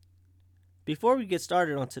Before we get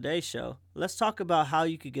started on today's show, let's talk about how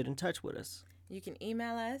you could get in touch with us. You can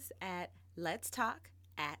email us at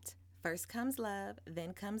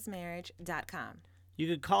letstalk@firstcomeslove.thenComesMarriage.com. You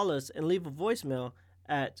could call us and leave a voicemail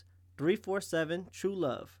at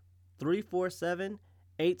 347-TRUE-LOVE,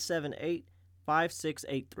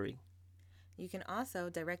 347-878-5683. You can also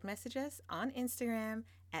direct message us on Instagram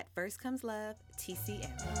at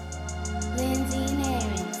firstcomeslove.tcm. Lindsay and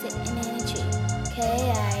Aaron sitting in a tree.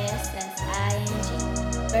 KISSING.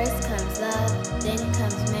 First comes love, then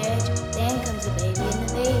comes marriage, then comes a baby in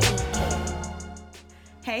the baby carriage.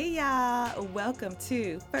 Hey y'all, welcome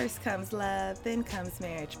to First Comes Love, Then Comes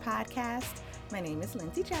Marriage podcast. My name is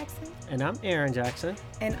Lindsay Jackson. And I'm Aaron Jackson.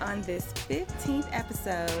 And on this 15th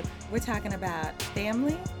episode, we're talking about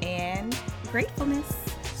family and gratefulness.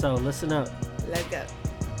 So listen up. Let's go.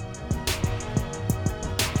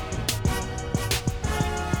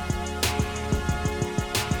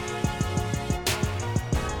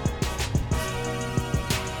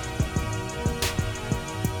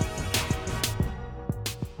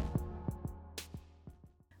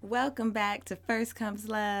 Welcome back to First Comes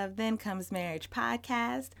Love, Then Comes Marriage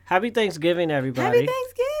podcast. Happy Thanksgiving, everybody. Happy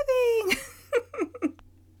Thanksgiving!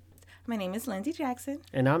 My name is Lindsay Jackson.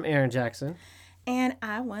 And I'm Aaron Jackson. And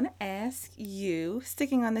I want to ask you,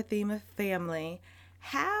 sticking on the theme of family,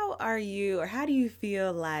 how are you, or how do you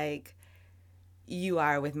feel like you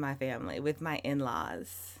are with my family, with my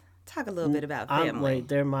in-laws? Talk a little bit about family. Wait,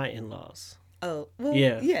 they're my in-laws. Oh, well,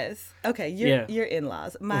 Yeah. Yes. Okay, your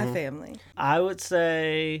in-laws, my family. I would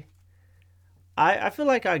say I feel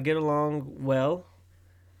like I get along well.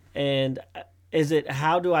 And is it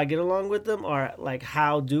how do I get along with them, or like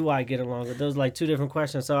how do I get along with them? Those are like two different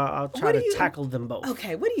questions. So I'll try to tackle them both.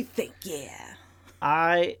 Okay, what do you think? Yeah.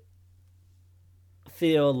 I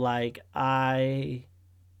feel like I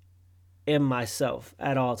am myself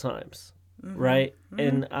at all times, right?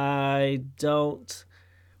 And I don't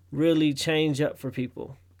really change up for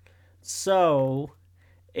people. So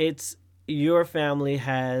it's your family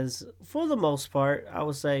has, for the most part, I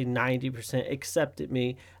would say 90% accepted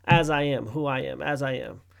me as I am, who I am, as I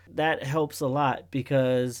am. That helps a lot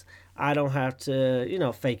because I don't have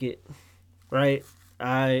to, fake it, right?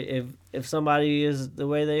 If somebody is the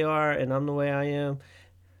way they are and I'm the way I am,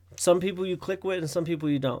 some people you click with and some people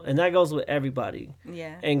you don't. And that goes with everybody.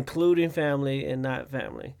 Yeah. Including family and not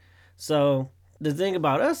family. So the thing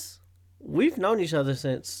about us, we've known each other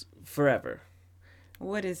since forever.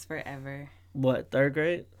 What is forever? What, third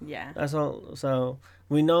grade? Yeah. That's all. So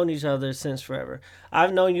we've known each other since forever.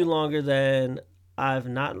 I've known you longer than I've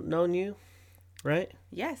not known you, right?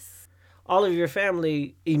 Yes. All of your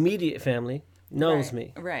family, immediate family, knows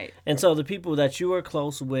me. Right. And so the people that you are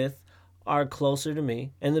close with are closer to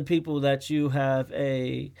me. And the people that you have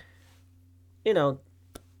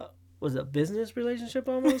was it a business relationship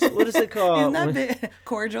almost? What is it called?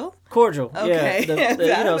 Cordial? Cordial. Okay.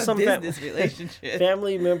 Yeah. Some business relationship.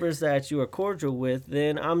 Family members that you are cordial with,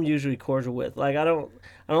 then I'm usually cordial with. Like I don't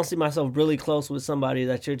see myself really close with somebody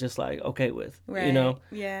that you're just like okay with. Right.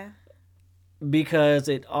 Yeah. Because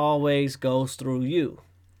it always goes through you.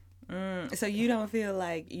 So you don't feel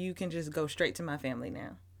like you can just go straight to my family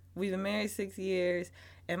now? We've been married 6 years.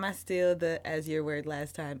 Am I still the, as your word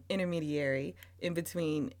last time, intermediary in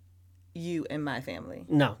between you and my family?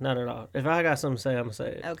 No, not at all. If I got something to say, I'm going to say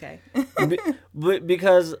it. Okay. But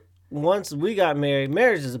because once we got married,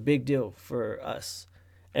 marriage is a big deal for us.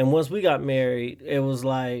 And once we got married, it was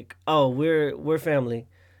like, oh, we're family.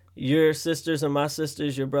 Your sisters are my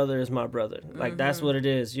sisters. Your brother is my brother. Like, that's what it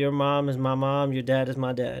is. Your mom is my mom. Your dad is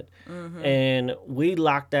my dad. And we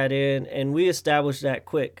locked that in, and we established that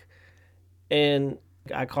quick. And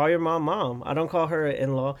I call your mom, Mom. I don't call her an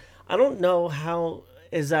in-law. I don't know how...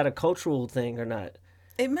 Is that a cultural thing or not?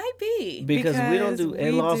 It might be. Because we don't do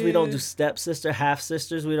in-laws. We don't do stepsister,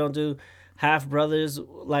 half-sisters. We don't do half-brothers.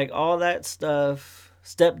 Like, all that stuff.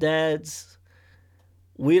 Stepdads.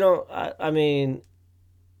 We don't...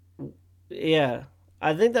 Yeah.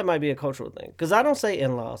 I think that might be a cultural thing. Because I don't say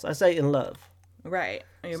in-laws. I say in love. Right.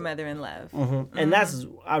 Your mother in love. And that's...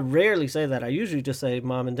 I rarely say that. I usually just say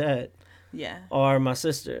mom and dad. Yeah. Or my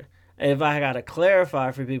sister. If I got to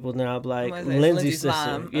clarify for people, then I'll be like, Lindsay's sister.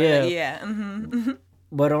 Mom. Yeah. Yeah.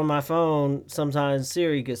 But on my phone, sometimes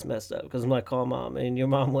Siri gets messed up because I'm like, call mom, and your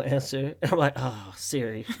mom will answer. And I'm like, oh,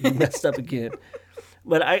 Siri, you messed up again.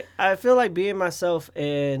 But I feel like being myself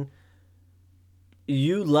and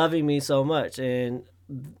you loving me so much and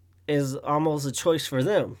is almost a choice for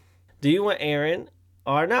them. Do you want Aaron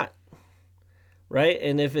or not? Right?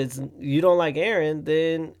 And if it's you don't like Aaron,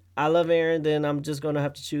 then I love Aaron, then I'm just going to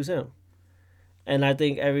have to choose him. And I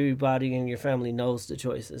think everybody in your family knows the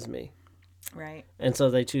choice is me. Right. And so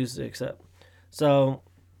they choose to accept. So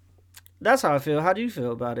that's how I feel. How do you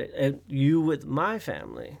feel about it? And you with my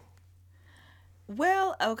family?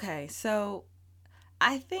 Well, okay. So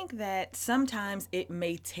I think that sometimes it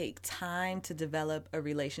may take time to develop a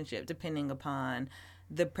relationship depending upon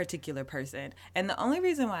the particular person. And the only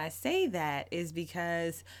reason why I say that is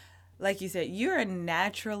because, like you said, you're a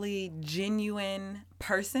naturally genuine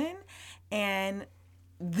person. And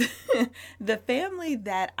the family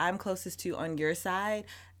that I'm closest to on your side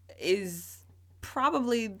is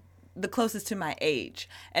probably the closest to my age.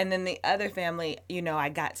 And then the other family, I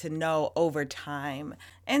got to know over time.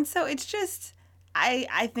 And so it's just,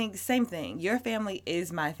 I think same thing. Your family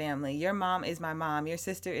is my family. Your mom is my mom. Your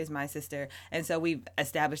sister is my sister. And so we've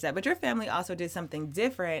established that. But your family also did something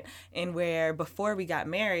different in where before we got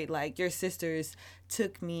married, like your sisters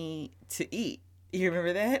took me to eat. You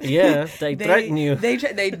remember that? Yeah, they threatened you.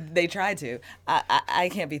 They tried to. I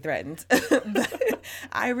can't be threatened. But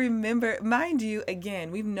I remember, mind you,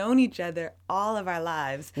 again, we've known each other all of our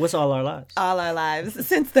lives. What's all our lives? All our lives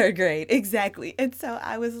since third grade, exactly. And so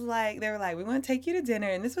I was like, they were like, we want to take you to dinner,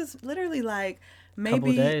 and this was literally like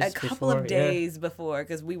maybe a couple of days before,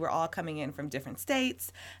 because we were all coming in from different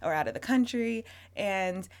states or out of the country,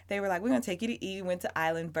 and they were like, we're going to take you to eat. We went to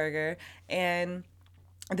Island Burger, and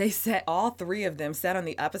they sat, all three of them sat on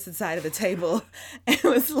the opposite side of the table and it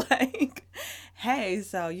was like, hey,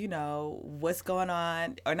 so, what's going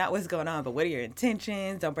on, or not what's going on, but what are your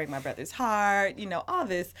intentions? Don't break my brother's heart, all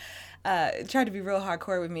this. Tried to be real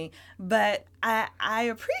hardcore with me, but I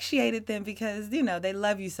appreciated them because, they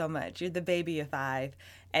love you so much. You're the baby of 5.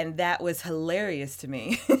 And that was hilarious to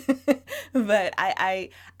me. But I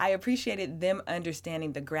appreciated them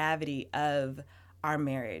understanding the gravity of our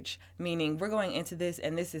marriage, meaning we're going into this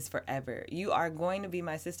and this is forever. You are going to be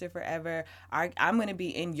my sister forever. I'm going to be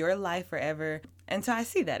in your life forever. And so I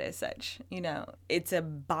see that as such. It's a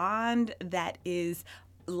bond that is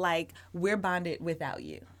like we're bonded without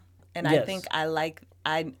you. And yes. I think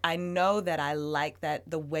I know that I like that,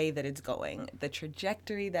 the way that it's going, the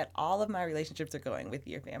trajectory that all of my relationships are going with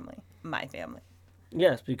your family, my family.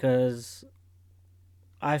 Yes, because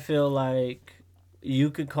I feel like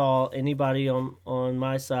you could call anybody on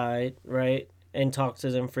my side, right, and talk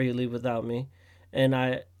to them freely without me. And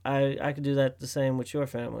I could do that the same with your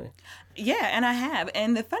family. Yeah, and I have.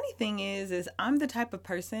 And the funny thing is I'm the type of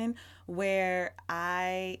person where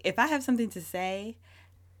if I have something to say,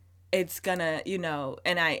 it's gonna,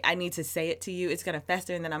 and I need to say it to you, it's gonna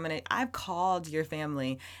fester, and then I've called your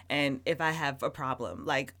family, and if I have a problem,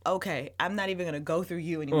 like, okay, I'm not even gonna go through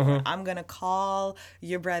you anymore. Mm-hmm. I'm gonna call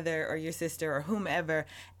your brother or your sister or whomever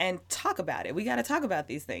and talk about it. We gotta talk about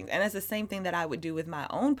these things. And that's the same thing that I would do with my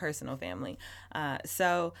own personal family.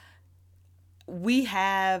 So we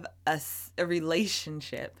have a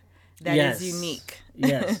relationship that is unique.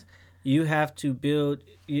 Yes. You have to build,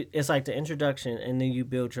 it's like the introduction, and then you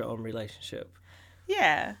build your own relationship.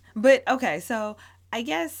 Yeah. But, okay, so I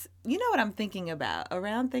guess, you know what I'm thinking about?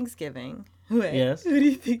 Around Thanksgiving. Wait, yes. What are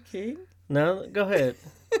you thinking? No, go ahead.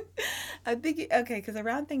 I'm thinking, okay, because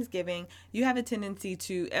around Thanksgiving, you have a tendency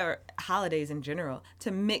to, or holidays in general, to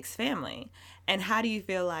mix family. And how do you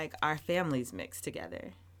feel like our families mix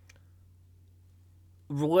together?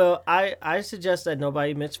 Well, I suggest that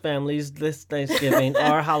nobody mix families this Thanksgiving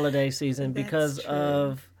or holiday season because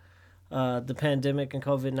of the pandemic and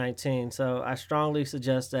COVID-19. So I strongly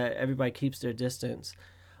suggest that everybody keeps their distance.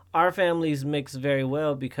 Our families mix very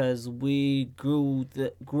well because we grew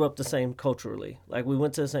up the same culturally. Like, we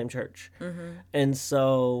went to the same church. Mm-hmm. And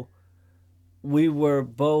so we were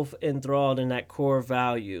both enthralled in that core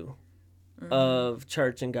value mm-hmm. of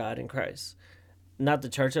church and God and Christ. Not the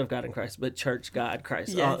Church of God in Christ, but Church, God, Christ.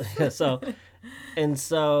 Yes.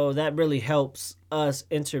 So that really helps us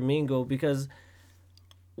intermingle because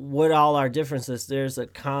with all our differences, there's a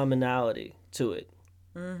commonality to it.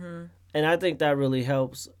 Mm-hmm. And I think that really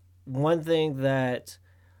helps. One thing that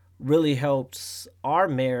really helps our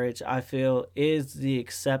marriage, I feel, is the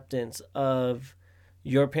acceptance of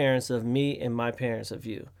your parents of me and my parents of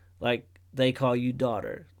you. Like, they call you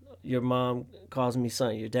daughter. Your mom calls me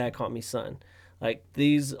son. Your dad called me son. Like,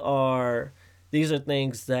 these are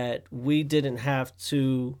things that we didn't have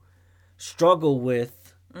to struggle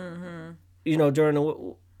with, mm-hmm. During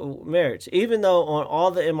the marriage. Even though on all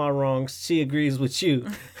the Am I Wrongs, she agrees with you.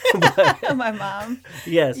 But, my mom.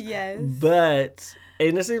 Yes. But,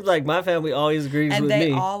 and it seems like my family always agrees with me. And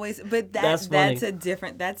they always, but that's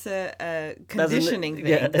a conditioning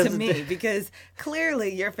thing to me, because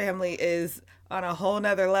clearly your family is on a whole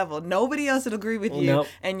nother level. Nobody else would agree with you. Nope.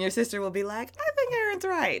 And your sister will be like, I think Aaron's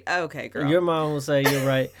right. Okay, girl. Your mom will say you're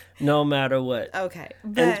right no matter what. Okay.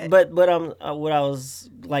 But what I was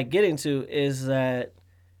like getting to is that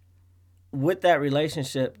with that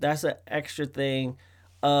relationship, that's an extra thing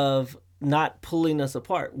of not pulling us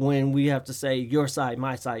apart when we have to say your side,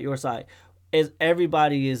 my side, your side. Is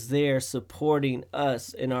everybody is there supporting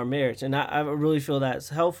us in our marriage. And I really feel that's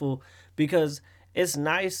helpful because it's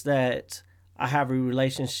nice that I have a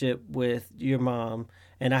relationship with your mom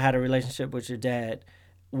and I had a relationship with your dad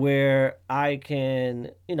where I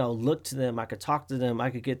can, look to them, I could talk to them, I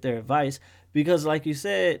could get their advice because like you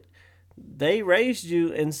said, they raised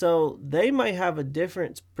you, and so they might have a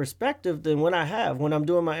different perspective than what I have when I'm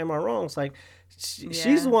doing my am I wrong. It's like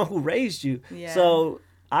she's the one who raised you. Yeah. So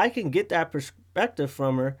I can get that perspective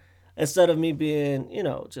from her instead of me being,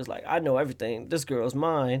 just like, I know everything. This girl's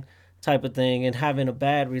mine type of thing, and having a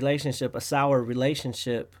bad relationship, a sour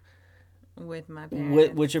relationship with my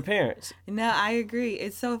parents. With your parents. No, I agree.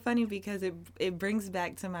 It's so funny because it brings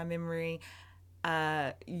back to my memory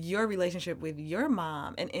your relationship with your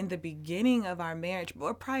mom, and in the beginning of our marriage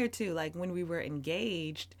or prior to, like when we were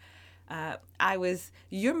engaged,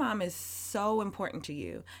 your mom is so important to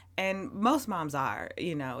you, and most moms are,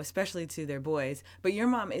 especially to their boys, but your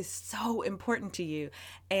mom is so important to you.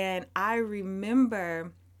 And I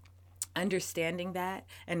remember understanding that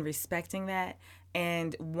and respecting that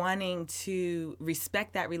and wanting to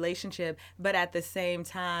respect that relationship, but at the same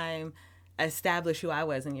time establish who I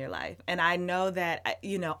was in your life. And I know that,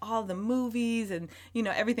 all the movies and,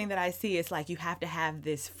 everything that I see, it's like you have to have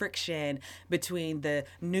this friction between the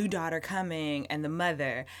new daughter coming and the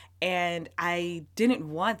mother. And I didn't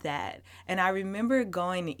want that. And I remember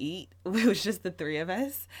going to eat. It was just the three of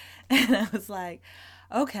us. And I was like,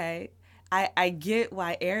 okay, I get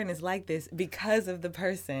why Aaron is like this because of the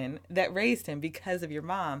person that raised him, because of your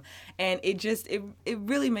mom. And it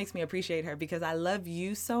really makes me appreciate her because I love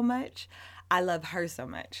you so much. I love her so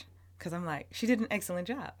much because I'm like, she did an excellent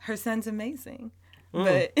job. Her son's amazing.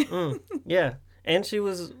 Yeah. And she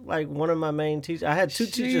was like one of my main teachers. I had two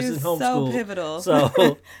teachers in homeschool. So pivotal.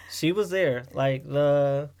 So she was there like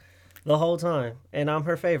the whole time. And I'm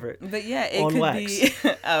her favorite. But yeah, it could wax. be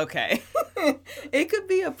okay. It could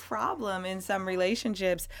be a problem in some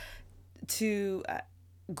relationships to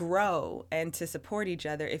grow and to support each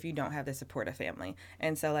other if you don't have the support of family.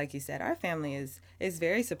 And so like you said, our family is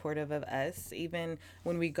very supportive of us, even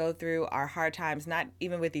when we go through our hard times, not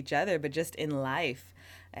even with each other, but just in life.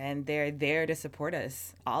 And they're there to support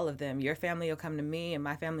us, all of them. Your family will come to me and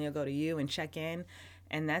my family will go to you and check in.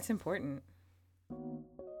 And that's important.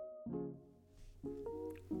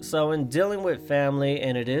 So in dealing with family,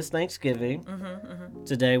 and it is Thanksgiving,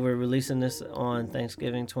 today we're releasing this on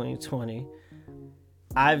Thanksgiving 2020,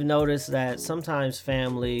 I've noticed that sometimes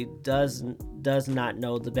family does not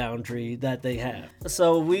know the boundary that they have.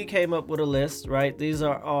 So we came up with a list, right? These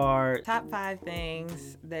are our top 5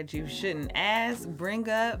 things that you shouldn't ask, bring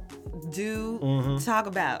up, do, talk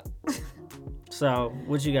about. So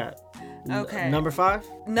what you got? Okay. Number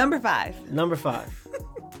 5? Number 5. Number 5.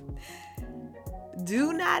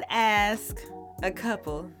 Do not ask a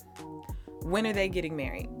couple, when are they getting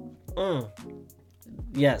married?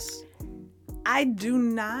 Yes. I do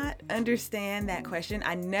not understand that question.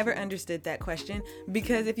 I never understood that question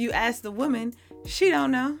because if you ask the woman, she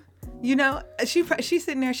don't know. She's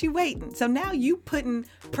sitting there, she waiting. So now you putting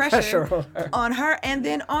pressure on her and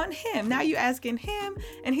then on him. Now you asking him,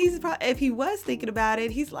 and he's probably, if he was thinking about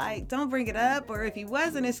it, he's like, don't bring it up. Or if he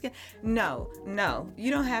wasn't, no,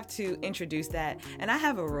 you don't have to introduce that. And I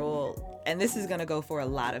have a rule, and this is going to go for a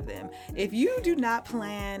lot of them. If you do not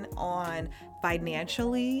plan on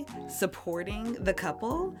financially supporting the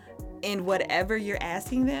couple in whatever you're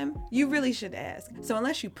asking them, you really should ask. So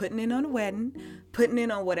unless you're putting in on a wedding, putting in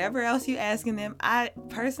on whatever else you're asking them, I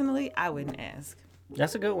wouldn't ask.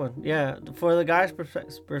 That's a good one. Yeah. For the guy's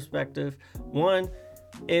perspective, one,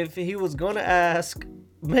 if he was going to ask,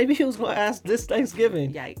 maybe he was going to ask this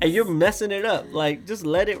Thanksgiving. Yikes. And you're messing it up. Like, just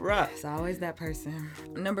let it rock. It's always that person.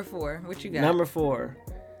 Number 4, what you got? Number 4,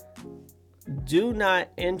 do not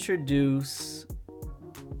introduce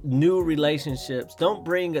new relationships. Don't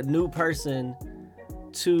bring a new person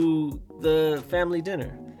to the family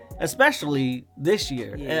dinner, especially this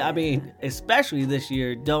year. Yeah. I mean, especially this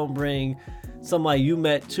year, don't bring somebody you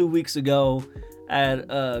met 2 weeks ago at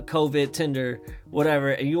COVID, Tinder, whatever,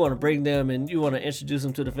 and you want to bring them and you want to introduce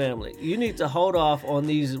them to the family. You need to hold off on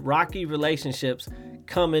these rocky relationships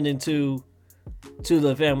coming into to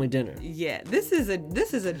the family dinner. Yeah, this is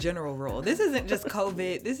a general rule. This isn't just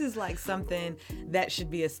COVID. This is like something that should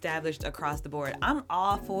be established across the board. I'm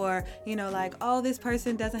all for, like, oh, this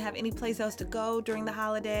person doesn't have any place else to go during the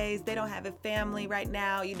holidays. They don't have a family right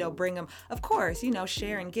now. Bring them. Of course,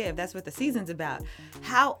 share and give. That's what the season's about.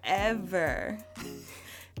 However,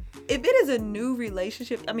 if it is a new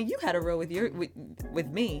relationship, I mean, you had a rule with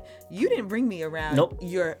me. You didn't bring me around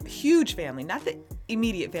your huge family, not the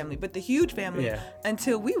immediate family, but the huge family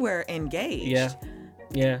until we were engaged.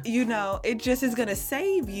 Yeah. It just is going to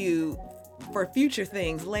save you for future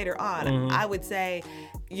things later on. Mm-hmm. I would say,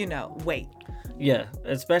 wait. Yeah,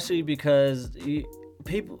 especially because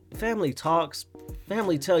family talks,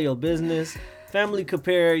 family tell your business. Family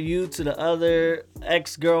compare you to the other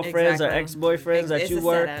ex-girlfriends or ex-boyfriends that you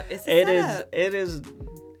were. It is,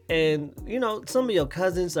 and some of your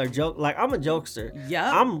cousins are like, I'm a jokester. Yeah.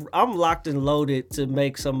 I'm locked and loaded to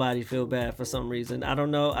make somebody feel bad for some reason. I don't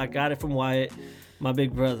know. I got it from Wyatt, my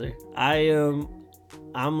big brother. I'm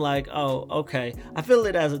like, oh, okay. I feel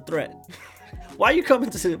it as a threat. Why you coming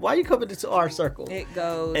into our circle? It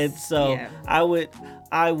goes. And so I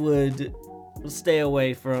would stay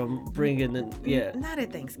away from bringing in, not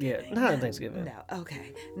at Thanksgiving. Yeah, not at Thanksgiving. No,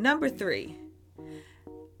 okay. Number 3,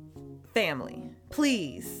 family.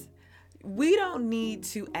 Please, we don't need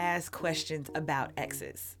to ask questions about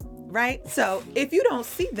exes, right? So if you don't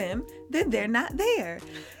see them, then they're not there.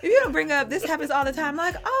 If you don't bring up, this happens all the time,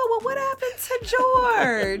 like, oh, well, what happened to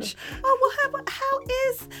George? Oh, well, how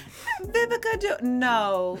is Vivica doing?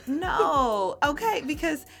 No, okay,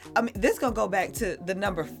 because, I mean, this gonna go back to the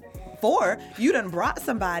number 4, you done brought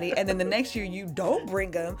somebody, and then the next year you don't bring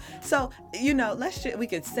them. So, we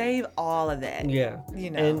could save all of that. Yeah.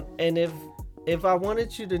 And if I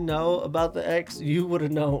wanted you to know about the ex, you would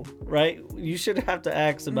have known, right? You shouldn't have to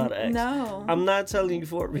ask about an ex. No. I'm not telling you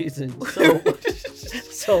for a reason.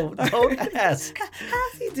 So don't ask.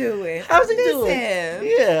 How's he doing? How's he doing? Him.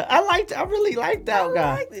 Yeah, I really liked that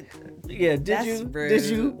guy. Yeah, did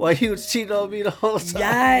you? While he was cheating on me the whole time.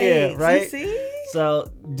 Yikes. Yeah, right? You see?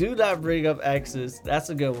 So do not bring up exes. That's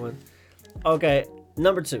a good one. Okay,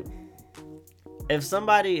 number 2. If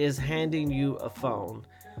somebody is handing you a phone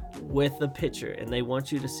with a picture and they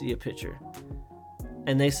want you to see a picture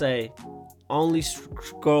and they say, only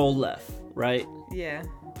scroll left, right? Yeah.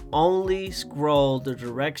 Only scroll the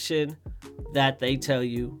direction that they tell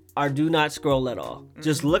you, or do not scroll at all.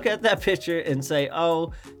 Just look at that picture and say,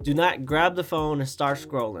 oh, do not grab the phone and start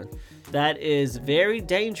scrolling. That is very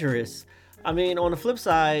dangerous. I mean, on the flip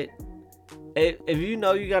side, if you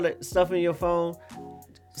know you got stuff in your phone,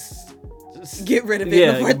 get rid of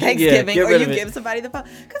it before Thanksgiving, or you give give somebody the phone.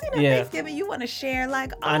 Because Thanksgiving, you want to share,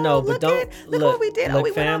 like, oh, I know, but look what we did.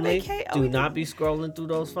 We family, went on vacation. Do not be scrolling through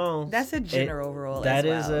those phones. That's a general rule. That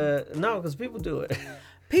as well. No, because people do it.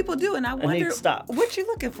 People do, and I wonder stop. What you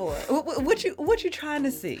looking for. What you trying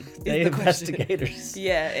to see? They investigators.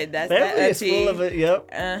 Yeah, and that's family is full of it. Yep.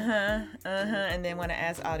 And then want to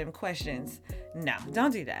ask all them questions. No,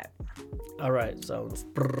 don't do that. All right, so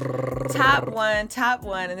top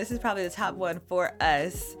one, and this is probably the top one for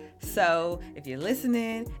us. So if you're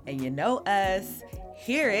listening and you know us,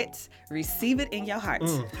 hear it, receive it in your heart.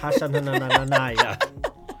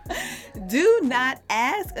 Do not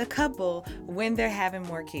ask a couple when they're having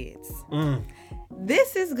more kids.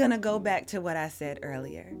 This is going to go back to what I said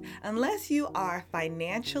earlier. Unless you are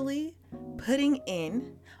financially putting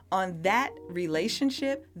in on that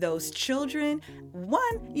relationship, those children, 1,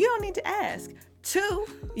 you don't need to ask. 2,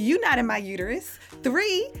 you not in my uterus.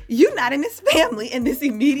 3, you not in this family, in this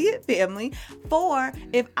immediate family. 4,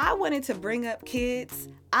 if I wanted to bring up kids,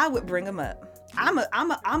 I would bring them up. I'm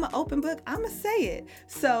a open book. I'ma say it.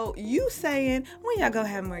 So you saying, when y'all gonna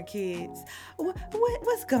have more kids?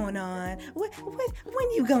 What's going on?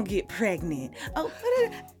 When you gonna get pregnant? Oh,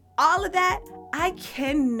 all of that, I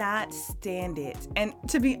cannot stand it. And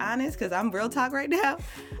to be honest, because I'm real talk right now,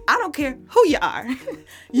 I don't care who you are.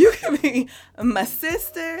 You can be my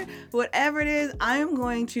sister, whatever it is. I'm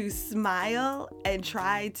going to smile and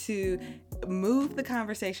try to move the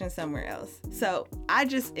conversation somewhere else. So I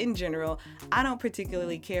just, in general, I don't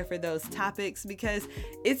particularly care for those topics because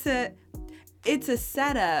it's a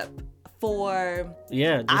setup for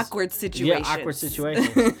awkward situations. Yeah, awkward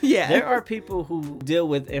situations. Yeah. There are people who deal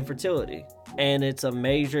with infertility and it's a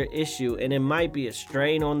major issue, and it might be a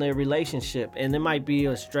strain on their relationship, and it might be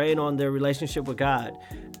a strain on their relationship with God.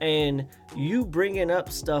 And you bringing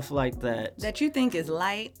up stuff like that you think is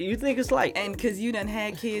light. You think it's light. And because you done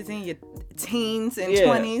had kids in your teens and Yeah,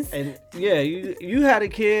 20s. and you had a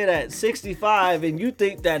kid at 65, and you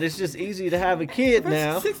think that it's just easy to have a kid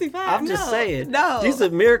now. 65? I'm just saying. No. These are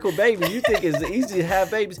miracle babies. You think it's easy to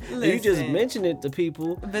have babies. And you just Listen. mention it to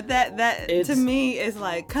people. But that to It's- me is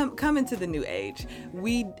like come into the new age.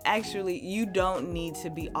 You don't need to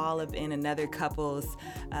be all up in another couple's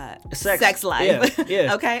sex life.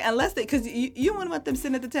 Yeah. Okay, unless because you wouldn't want them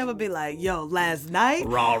sitting at the table and be like, yo, last night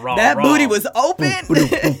Raw, that raw. booty was open.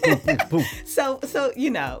 Boom. So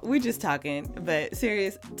we're just talking, but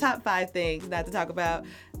serious top 5 things not to talk about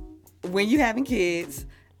when you having kids.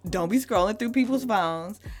 Don't be scrolling through people's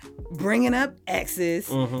phones, bringing up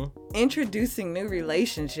exes, introducing new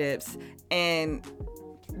relationships, and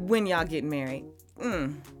when y'all get married.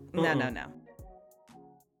 No.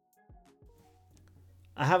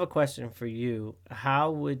 I have a question for you.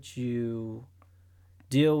 How would you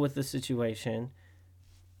deal with the situation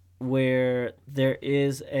where there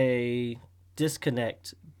is a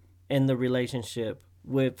disconnect in the relationship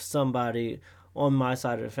with somebody on my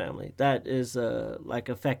side of the family that is like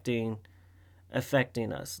affecting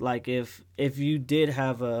us? Like if you did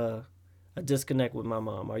have a disconnect with my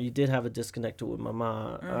mom, or you did have a disconnect with my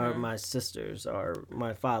mom or my sisters or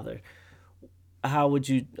my father, how would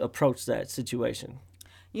you approach that situation?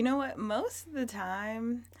 You know what? Most of the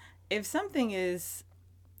time, if something is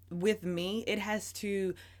with me, it has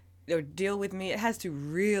to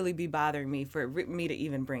really be bothering me for me to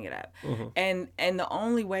even bring it up. And the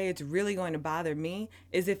only way it's really going to bother me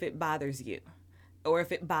is if it bothers you or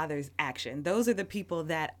if it bothers Action. Those are the people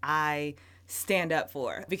that I stand up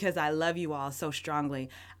for because I love you all so strongly.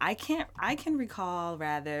 I can recall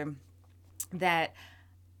rather that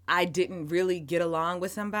I didn't really get along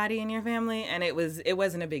with somebody in your family, and it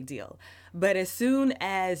wasn't a big deal. But as soon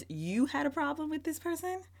as you had a problem with this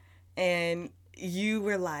person and you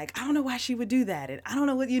were like, I don't know why she would do that, and I don't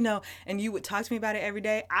know what, and you would talk to me about it every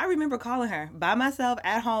day. I remember calling her by myself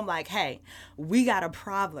at home like, hey, we got a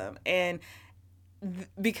problem. And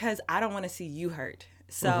because I don't want to see you hurt.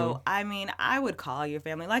 So, I mean, I would call your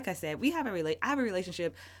family. Like I said, I have a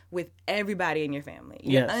relationship with everybody in your family.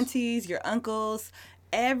 Your aunties, your uncles,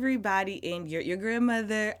 everybody in your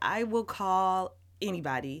grandmother. I will call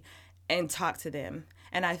anybody and talk to them.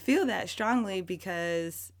 And I feel that strongly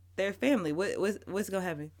because they're family. What's going to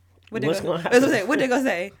happen? What they going to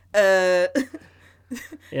say?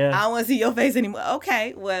 Yeah. I don't want to see your face anymore.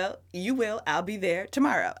 Okay, well, you will. I'll be there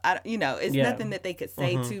tomorrow. It's nothing that they could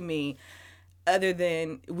say to me other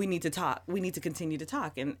than we need to talk. We need to continue to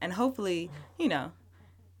talk. And hopefully,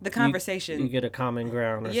 the conversation. You get a common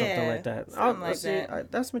ground or something like that. Something like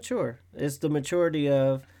that. That's mature. It's the maturity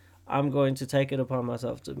of, I'm going to take it upon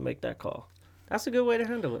myself to make that call. That's a good way to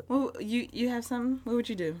handle it. Well, you have something? What would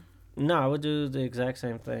you do? No, I would do the exact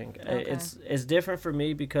same thing. Okay. It's different for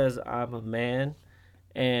me because I'm a man,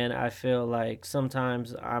 and I feel like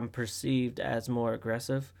sometimes I'm perceived as more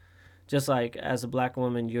aggressive. Just like as a black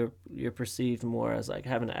woman, you're perceived more as like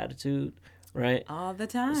having an attitude, right? All the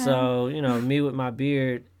time. So, me with my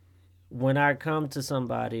beard, when I come to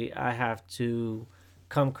somebody, I have to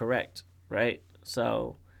come correct, right?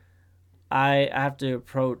 So I have to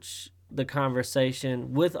approach the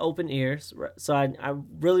conversation with open ears. So I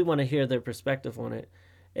really want to hear their perspective on it.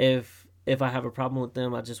 If I have a problem with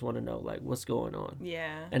them, I just want to know like what's going on.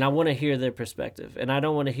 Yeah. And I want to hear their perspective. And I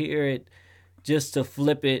don't want to hear it just to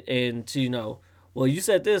flip it and to, well, you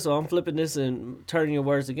said this, so I'm flipping this and turning your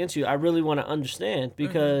words against you. I really want to understand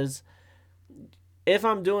because if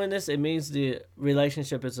I'm doing this, it means the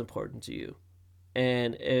relationship is important to you.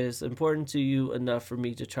 And it's important to you enough for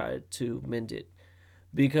me to try to mend it.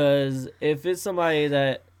 Because if it's somebody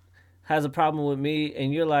that has a problem with me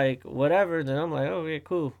and you're like, whatever, then I'm like, oh, yeah,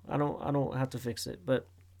 cool. I don't have to fix it. But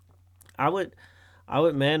I would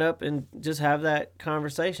man up and just have that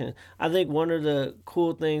conversation. I think one of the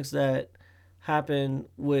cool things that happened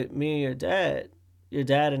with me and your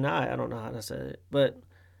dad and I don't know how to say it, but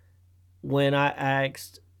when I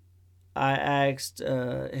asked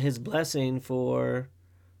his blessing for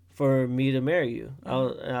me to marry you. I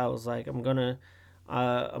was like, I'm gonna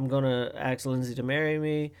ask Lindsay to marry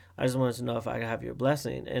me. I just wanted to know if I could have your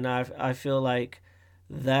blessing, and I feel like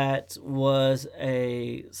that was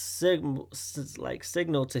a signal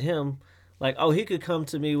to him, like, oh, he could come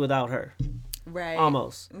to me without her. Right.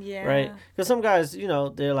 Almost. Yeah. Right? Because some guys,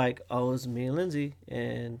 they're like, oh, it's me and Lindsay,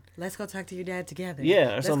 and let's go talk to your dad together.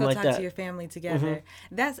 Yeah, or something like that. Let's go talk to your family together.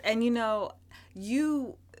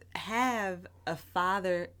 You have a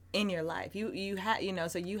father in your life. You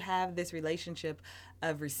have, so you have this relationship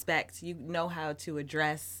of respect. You know how to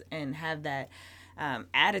address and have that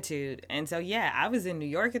attitude. And so, yeah, I was in New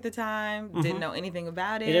York at the time, didn't know anything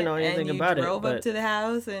about it. You didn't know anything and about it. You drove up but to the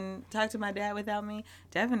house and talked to my dad without me.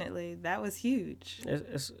 Definitely. That was huge.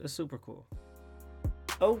 It's super cool.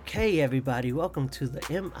 Okay, everybody. Welcome to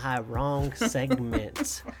the Am I Wrong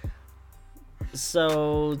segment.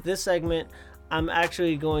 So this segment, I'm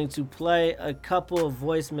actually going to play a couple of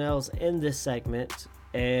voicemails in this segment.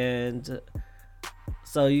 And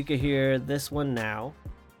so you can hear this one now.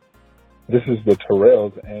 This is the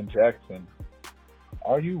Terrells and Jackson.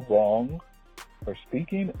 Are you wrong for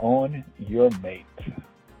speaking on your mate?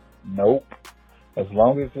 Nope. As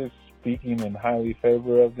long as it's speaking in highly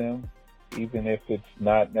favor of them, even if it's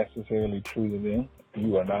not necessarily true to them,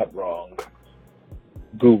 you are not wrong.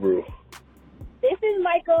 Guru. This is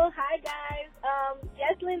Michael. Hi, guys.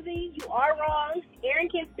 Yes, Lindsay, you are wrong. Aaron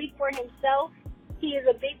can speak for himself. He is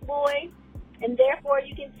a big boy, and therefore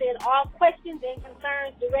you can send all questions and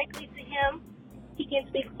concerns directly to him. He can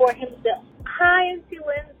speak for himself. Hi, Auntie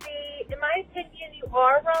Lindsay. In my opinion, you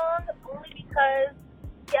are wrong, only because,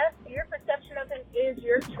 yes, your perception of him is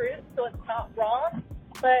your truth, so it's not wrong.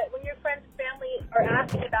 But when your friends and family are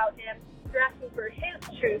asking about him, you're asking for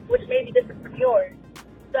his truth, which may be different from yours.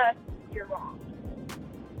 Thus, you're wrong.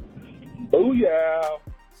 Booyah!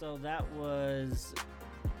 So that was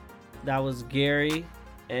Gary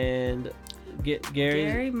and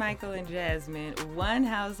Gary, Michael, and Jasmine. One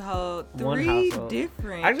household, three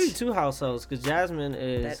different. Actually, two households, because Jasmine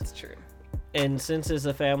is. That's true. And since it's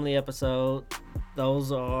a family episode,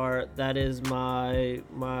 that is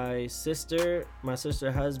my sister,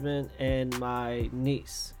 husband, and my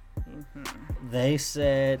niece. Mm-hmm. They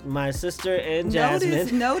said my sister and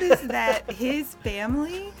Jasmine. Notice that his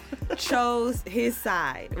family chose his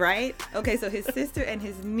side, right? Okay, so his sister and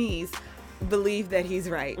his niece believe that he's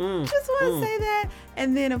right. Just want to say that.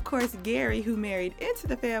 And then, of course, Gary, who married into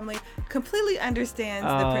the family, completely understands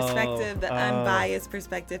the perspective, the unbiased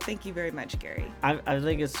perspective. Thank you very much, Gary. I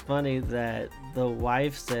think it's funny that the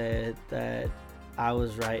wife said that I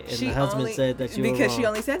was right, and the husband said that you were wrong. Because she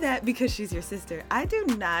only said that because she's your sister. I do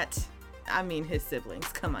not. I mean, his siblings.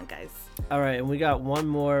 Come on, guys. All right, and we got one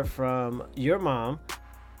more from your mom.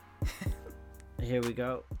 Here we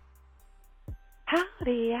go.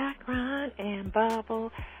 Howdy, Akron and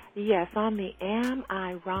Bubble. Yes, on the Am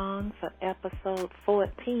I Wrong for episode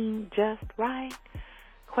 14, Just Right.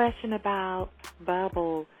 Question about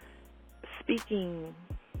Bubble speaking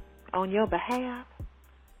on your behalf.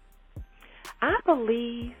 I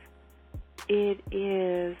believe it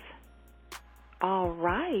is all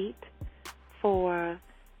right for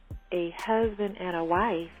a husband and a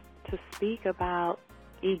wife to speak about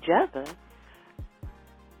each other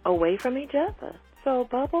away from each other. So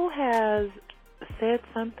Bubble has said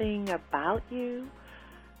something about you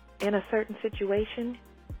in a certain situation.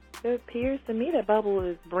 It appears to me that Bubble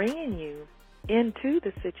is bringing you into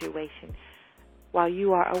the situation while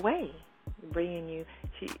you are away. Bringing you,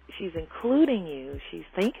 she's including you, she's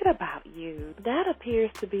thinking about you. That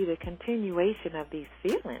appears to be the continuation of these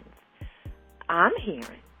feelings I'm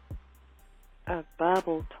hearing of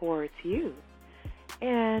Bubble towards you.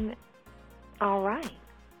 And all right,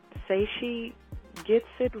 say she gets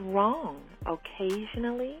it wrong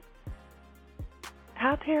occasionally.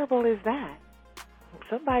 How terrible is that?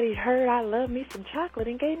 Somebody heard I love me some chocolate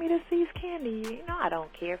and gave me the See's candy. You know I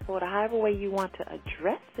don't care for it, however way you want to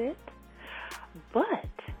address it. But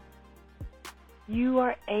you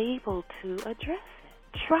are able to address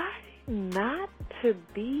it. Try not to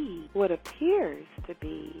be what appears to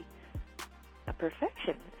be a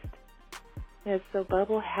perfectionist. And so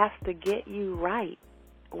Bubble has to get you right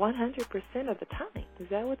 100% of the time. Is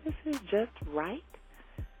that what this is? Just right?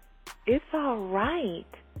 It's all right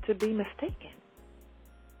to be mistaken.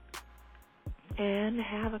 And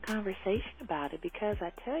have a conversation about it, because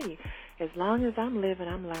I tell you, as long as I'm living,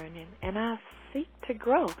 I'm learning, and I seek to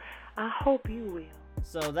grow. I hope you will.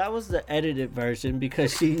 So that was the edited version,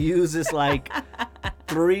 because she uses like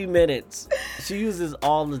 3 minutes. She uses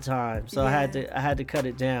all the time, so yeah. I had to cut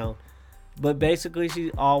it down. But basically, she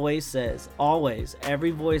always,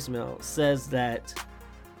 every voicemail says that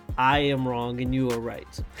I am wrong and you are right.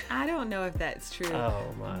 I don't know if that's true.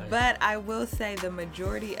 Oh my. But I will say the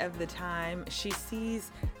majority of the time she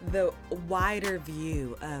sees the wider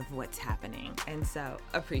view of what's happening. And so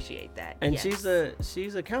appreciate that. And yes.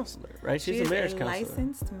 she's a counselor, right? She's a marriage counselor.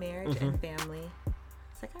 Licensed marriage and family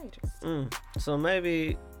psychiatrist. So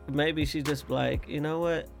maybe she's just like, you know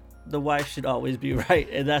what? The wife should always be right,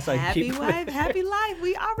 and that's how happy you keep wife, happy life.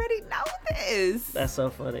 We already know this. That's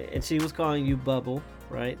so funny. And she was calling you Bubble,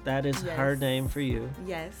 right? That is her name for you.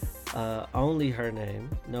 Yes. Only her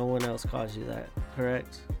name. No one else calls you that,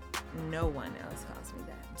 correct? No one else calls me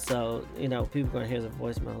that. So, people are going to hear the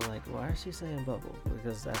voicemail like, why is she saying Bubble?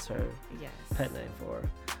 Because that's her Yes. pet name for her.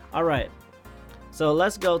 All right. So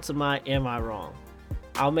let's go to my Am I Wrong?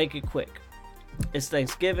 I'll make it quick. It's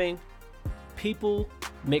Thanksgiving. People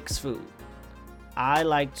mix food. I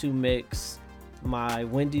like to mix my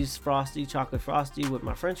Wendy's Frosty, chocolate Frosty with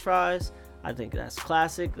my French fries. I think that's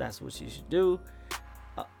classic. That's what you should do.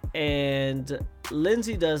 And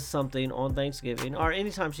Lindsay does something on Thanksgiving or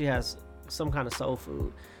anytime she has some kind of soul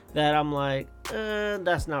food that I'm like,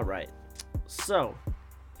 that's not right. So,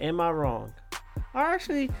 am I wrong? Or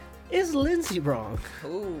actually, is Lindsay wrong?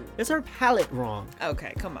 Ooh. Is her palate wrong?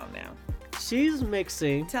 Okay, come on now. She's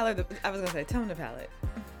mixing. Tell her tell him the palate.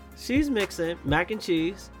 She's mixing mac and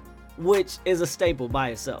cheese, which is a staple by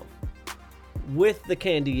itself, with the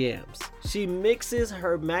candy yams. She mixes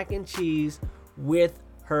her mac and cheese with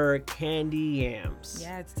her candy yams.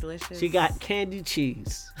 Yeah, it's delicious. She got candy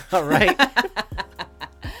cheese. All right.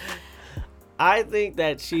 I think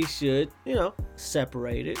that she should,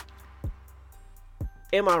 separate it.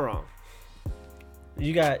 Am I wrong?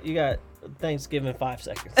 You got Thanksgiving 5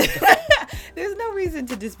 seconds. There's no reason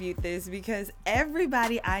to dispute this because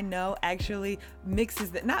everybody I know actually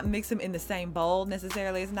mixes that. Not mix them in the same bowl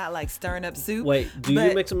necessarily. It's not like stirring up soup. Wait, do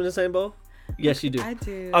you mix them in the same bowl? Yes, you do. I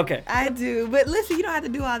do. Okay. I do. But listen, you don't have to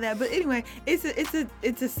do all that. But anyway, it's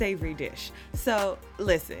a savory dish. So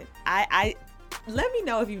listen, I let me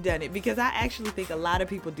know if you've done it because I actually think a lot of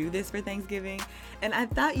people do this for Thanksgiving. And I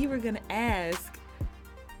thought you were gonna ask,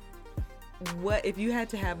 what if you had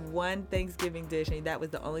to have one Thanksgiving dish and that was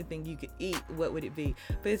the only thing you could eat, what would it be?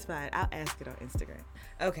 But it's fine. I'll ask it on Instagram.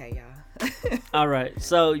 Okay, y'all. All right.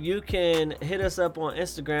 So you can hit us up on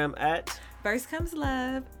Instagram at First Comes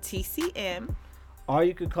Love TCM. Or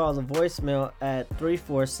you could call the voicemail at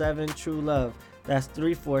 347-TRUE-LOVE. That's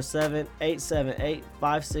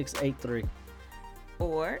 347-878-5683.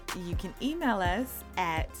 Or you can email us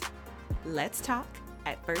at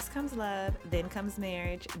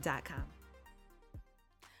letstalk@firstcomeslove.thenComesMarriage.com.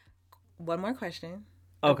 One more question.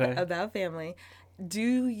 Okay. About family.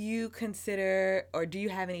 Do you consider, or do you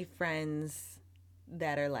have any friends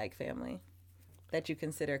that are like family that you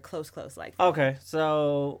consider close like family? Okay.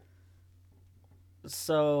 So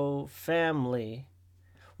family.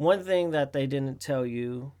 One thing that they didn't tell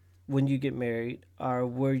you when you get married or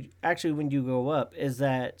when you grow up is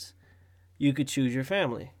that you could choose your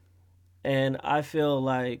family. And I feel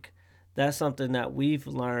like that's something that we've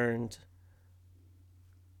learned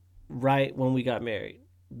right when we got married.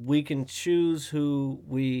 We can choose who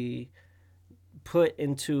we put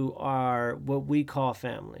into our what we call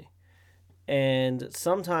family. And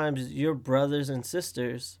sometimes your brothers and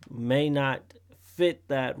sisters may not fit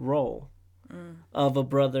that role of a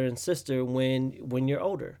brother and sister when you're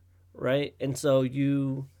older, right? And so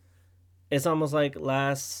it's almost like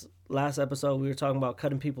last episode we were talking about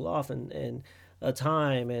cutting people off and a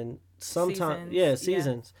time and sometimes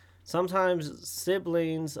seasons. Yeah. Sometimes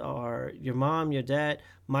siblings or your mom, your dad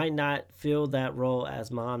might not fill that role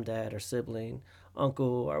as mom, dad, or sibling,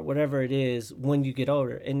 uncle, or whatever it is when you get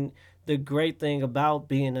older. And the great thing about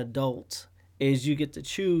being an adult is you get to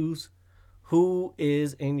choose who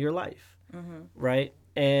is in your life, right?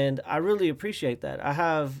 And I really appreciate that. I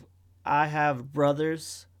have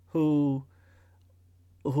brothers who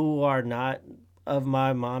are not of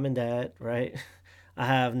my mom and dad, right? I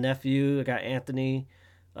have nephew, I got Anthony,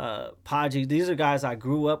 Paji. These are guys I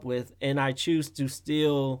grew up with, and I choose to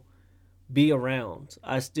still be around.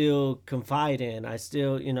 I still confide in. I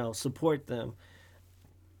still, support them.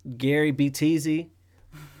 Gary BTZ,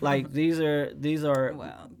 like these are.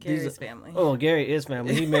 Well, Gary's family. Oh, Gary is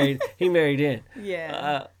family. He married in.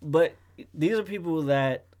 Yeah. But these are people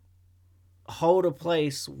that hold a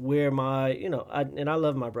place where and I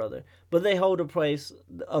love my brother, but they hold a place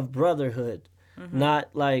of brotherhood, not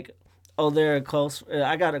like, oh, they're close.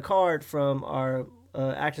 I got a card from our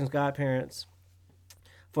Actions godparents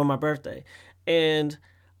for my birthday, and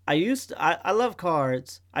I love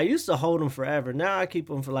cards. I used to hold them forever. Now I keep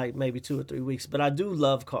them for like maybe 2 or 3 weeks, but I do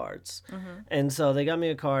love cards. And so they got me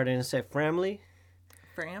a card and it said family,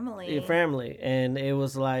 and it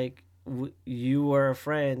was like, you were a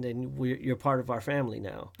friend and you're part of our family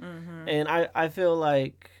now. And I feel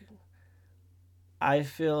like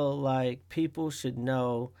people should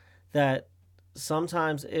know that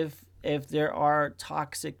sometimes if there are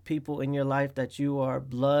toxic people in your life that you are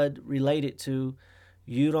blood related to,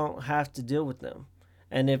 you don't have to deal with them.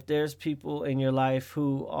 And if there's people in your life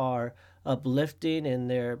who are uplifting and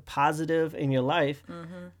they're positive in your life,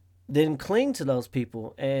 then cling to those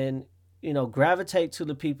people and gravitate to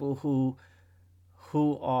the people who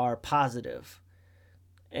are positive.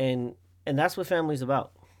 and that's what family's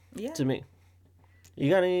about Yeah. to me. You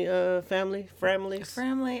got any families?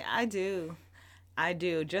 Family, I do.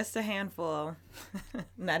 Just a handful.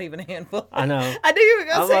 Not even a handful. I know. I knew you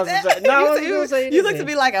were I going to say was that. about to say- no, I wasn't gonna say You looked anything. at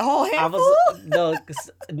me like a whole I handful. was no,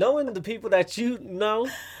 'cause knowing the people that you know,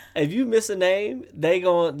 if you miss a name, they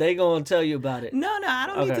gonna tell you about it. No, I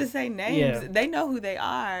don't need Okay. to say names. Yeah. They know who they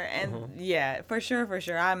are, and yeah, for sure.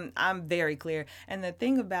 I'm very clear. And the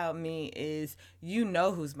thing about me is, you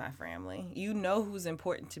know who's my family. You know who's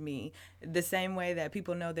important to me. The same way that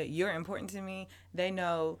people know that you're important to me, they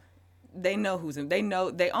know who's in.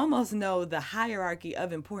 They almost know the hierarchy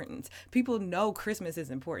of importance. People know Christmas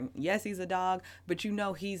is important. Yes, he's a dog, but you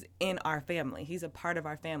know he's in our family. He's a part of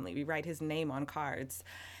our family. We write his name on cards.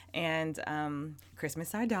 And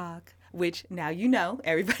Christmas our dog, which now you know,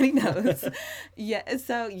 everybody knows. Yeah,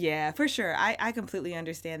 so yeah, for sure. I completely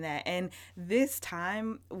understand that. And this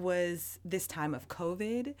time of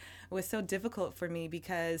COVID was so difficult for me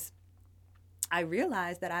because I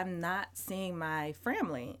realized that I'm not seeing my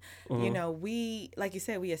family. You know, like you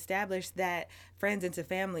said, we established that friends into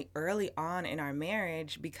family early on in our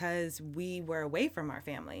marriage because we were away from our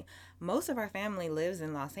family. Most of our family lives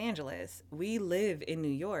in Los Angeles. We live in New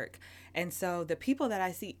York. And so the people that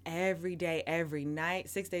I see every day, every night,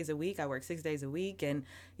 6 days a week, I work 6 days a week. And,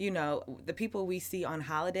 you know, the people we see on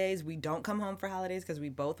holidays, we don't come home for holidays because we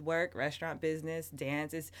both work, restaurant business,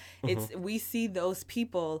 dance. We see those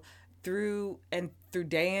people through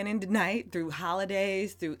day in and night, through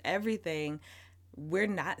holidays, through everything, we're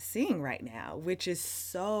not seeing right now, which is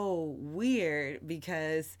so weird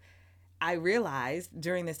because I realized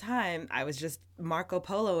during this time I was just Marco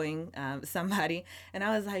Poloing somebody, and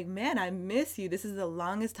I was like, man, I miss you. This is the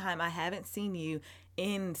longest time I haven't seen you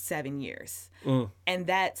in 7 years. And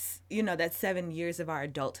that's 7 years of our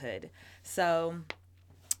adulthood. So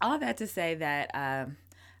all that to say that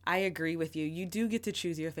I agree with you. You do get to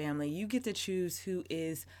choose your family. You get to choose who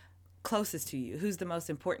is closest to you, who's the most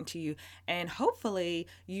important to you. And hopefully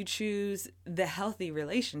you choose the healthy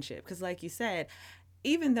relationship. Because like you said,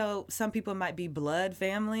 even though some people might be blood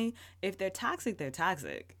family, if they're toxic, they're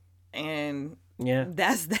toxic. And Yeah.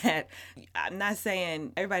 that's that. I'm not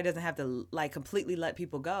saying everybody doesn't have to like completely let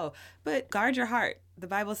people go, but guard your heart. The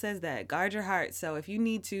Bible says that. Guard your heart. So if you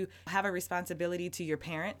need to have a responsibility to your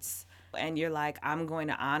parents, and you're like, I'm going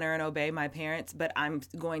to honor and obey my parents, but I'm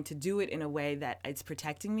going to do it in a way that it's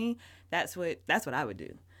protecting me, that's what I would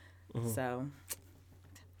do. So,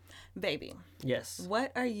 baby, Yes.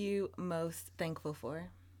 what are you most thankful for?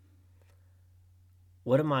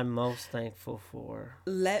 What am I most thankful for?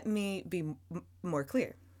 Let me be more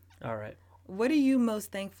clear. All right. What are you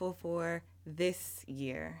most thankful for this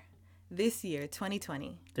year? This year,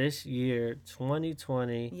 2020. This year,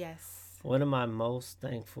 2020. Yes. What am I most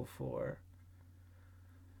thankful for?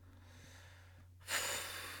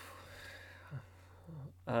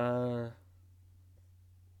 I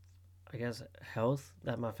guess health,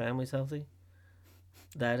 that my family's healthy.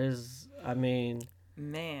 That is, I mean,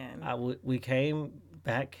 Man. we came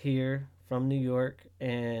back here from New York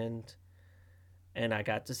and I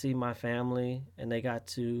got to see my family and they got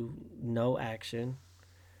to know Action,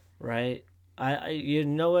 right? You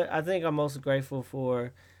know what? I think I'm most grateful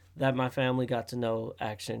for that my family got to know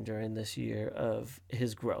Action during this year of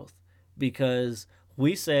his growth, because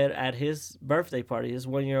we said at his birthday party, his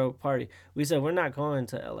 1-year-old party, we said we're not going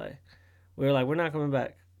to LA. We were like, we're not coming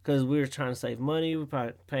back because we were trying to save money. We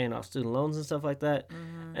were paying off student loans and stuff like that.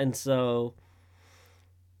 And so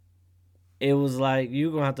it was like,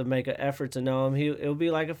 you're going to have to make an effort to know him. It'll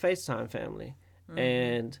be like a FaceTime family.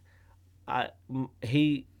 And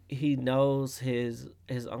he knows his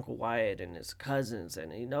Uncle Wyatt and his cousins,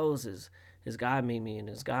 and he knows his god Mimi and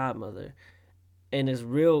his godmother, and it's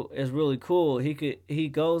really cool. He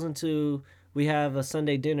goes into, we have a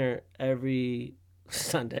Sunday dinner every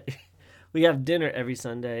Sunday. We have dinner every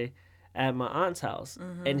Sunday at my aunt's house,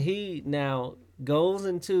 and he now goes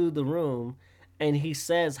into the room and he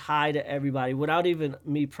says hi to everybody without even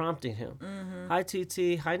me prompting him. Hi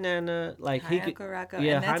TT, hi Nana, like Hi, Uncle Rocco.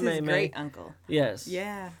 yeah, And that's hi his May. great uncle. Yes.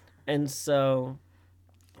 Yeah. And so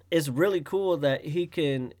it's really cool that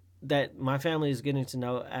that my family is getting to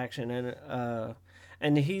know Action,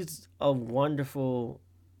 and he's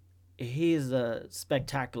a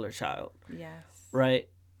spectacular child, Yes. right?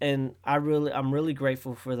 And I'm really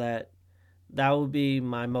grateful for that. That would be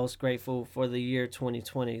my most grateful for the year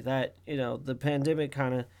 2020. That, the pandemic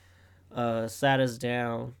kind of sat us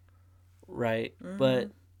down, right? But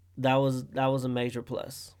that was a major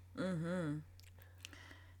plus.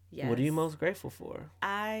 Yes. What are you most grateful for?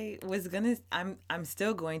 I'm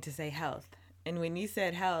still going to say health. And when you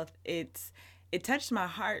said health, it's it touched my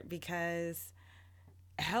heart because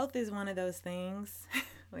health is one of those things.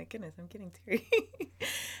 My goodness, I'm getting teary.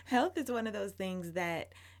 Health is one of those things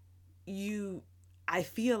that I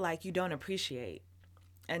feel like you don't appreciate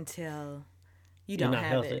until you don't have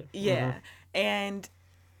healthy. it. Yeah. And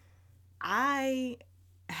I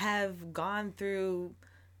have gone through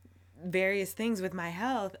various things with my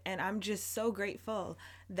health, and I'm just so grateful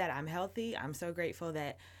that I'm healthy. I'm so grateful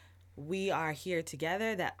that we are here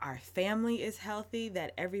together, that our family is healthy,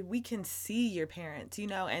 that we can see your parents,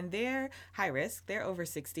 and they're high risk. They're over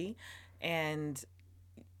 60, and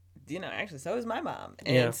actually so is my mom.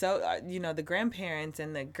 And so the grandparents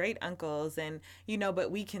and the great uncles, and but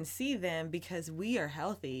we can see them because we are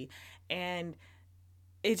healthy. And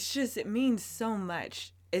it means so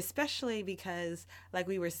much, especially because, like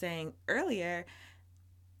we were saying earlier,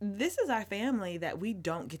 this is our family that we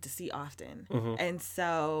don't get to see often. And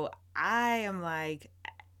so I am like,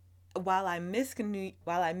 while I miss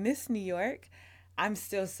New York, I'm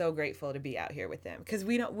still so grateful to be out here with them, because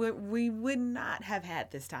we would not have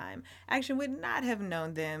had this time. Actually, would not have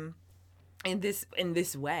known them in this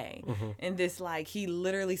way. In this, like, he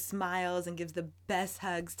literally smiles and gives the best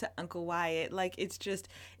hugs to Uncle Wyatt. Like, it's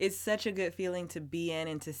such a good feeling to be in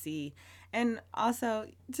and to see. And also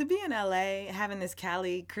to be in LA, having this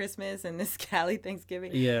Cali Christmas and this Cali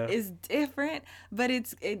Thanksgiving is different, but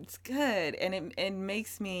it's good, and it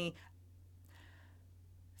makes me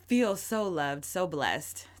feel so loved, so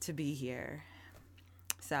blessed to be here.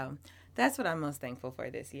 So that's what I'm most thankful for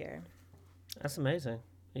this year. That's amazing.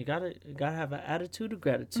 You gotta have an attitude of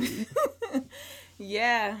gratitude.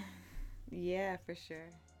 Yeah, for sure.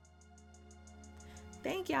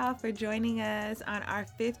 Thank y'all for joining us on our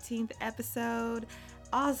 15th episode.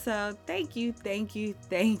 Also, thank you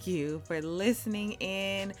for listening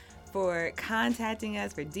in, for contacting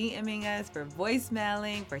us, for DMing us, for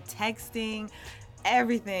voicemailing, for texting,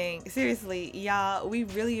 everything. Seriously, y'all, we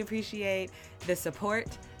really appreciate the support,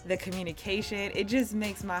 the communication. It just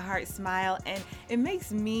makes my heart smile, and it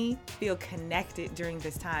makes me feel connected during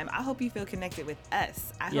this time. I hope you feel connected with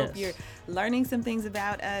us. I hope you're learning some things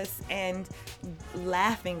about us and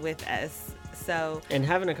laughing with us. So, and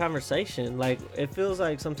having a conversation. Like, it feels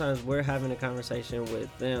like sometimes we're having a conversation with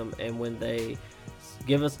them, and when they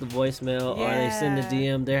give us the voicemail or they send a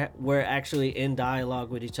DM, we're actually in dialogue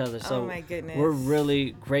with each other. So oh my goodness, we're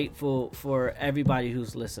really grateful for everybody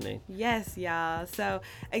who's listening. Yes, y'all. So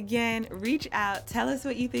again, reach out, tell us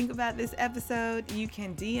what you think about this episode. You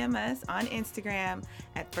can DM us on Instagram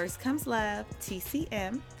at First Comes Love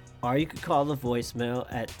TCM, or you could call the voicemail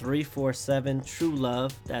at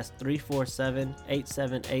 347-TRUE-LOVE. That's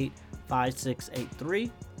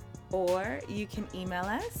 347-878-5683. Or you can email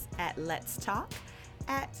us at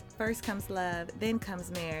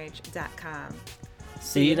letstalk@firstcomeslove.thenComesMarriage.com.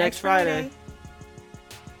 See you next Friday.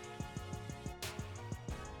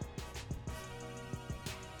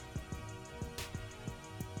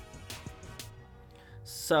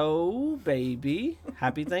 So, baby,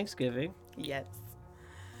 happy Thanksgiving. Yes.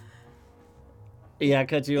 Yeah, I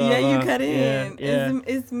cut you off. Yeah, you cut in. Yeah.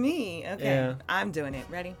 It's me. Okay. Yeah. I'm doing it.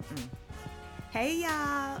 Ready? Hey,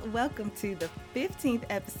 y'all. Welcome to the 15th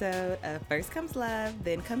episode of First Comes Love,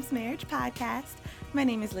 Then Comes Marriage podcast. My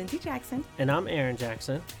name is Lindsay Jackson. And I'm Aaron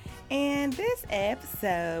Jackson. And this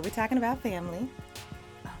episode, we're talking about family.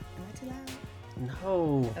 Oh, am I too loud?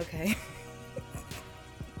 No. Okay.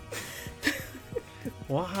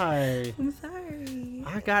 Why? I'm sorry.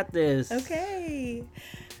 I got this. Okay.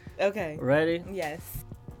 Ready? Yes.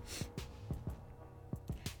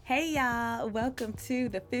 Hey y'all, welcome to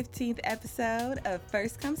the 15th episode of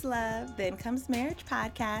First Comes Love, Then Comes Marriage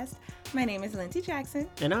podcast. My name is Lindsay Jackson.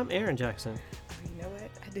 And I'm Aaron Jackson. Oh, you know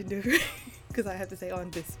what? I didn't do it right because I have to say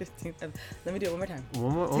on this 15th. Let me do it one more time.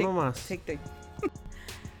 One more. Take 3.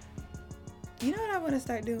 You know what I want to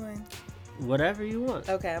start doing? Whatever you want.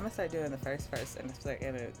 Okay, I'm going to start doing the first and start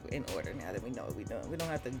in order now that we know what we're doing. We don't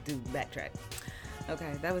have to do backtrack.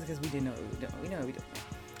 Okay, that was because we didn't know what we were doing. We know what we're doing.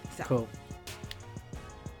 So. Cool.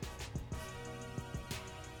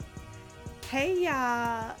 Hey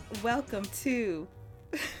y'all, welcome to.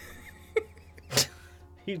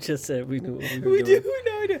 You just said we knew what we were doing.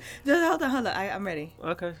 We do. Just hold on. I'm ready.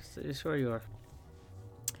 Okay, sure you are.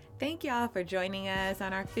 Thank y'all for joining us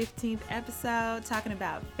on our 15th episode, talking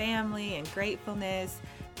about family and gratefulness.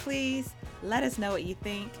 Please let us know what you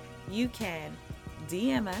think. You can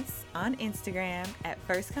DM us on Instagram at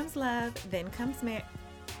First Comes Love, Then Comes Marriage.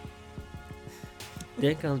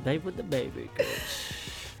 Then comes babe with the baby, coach.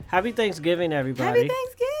 Happy Thanksgiving, everybody. Happy Thanksgiving.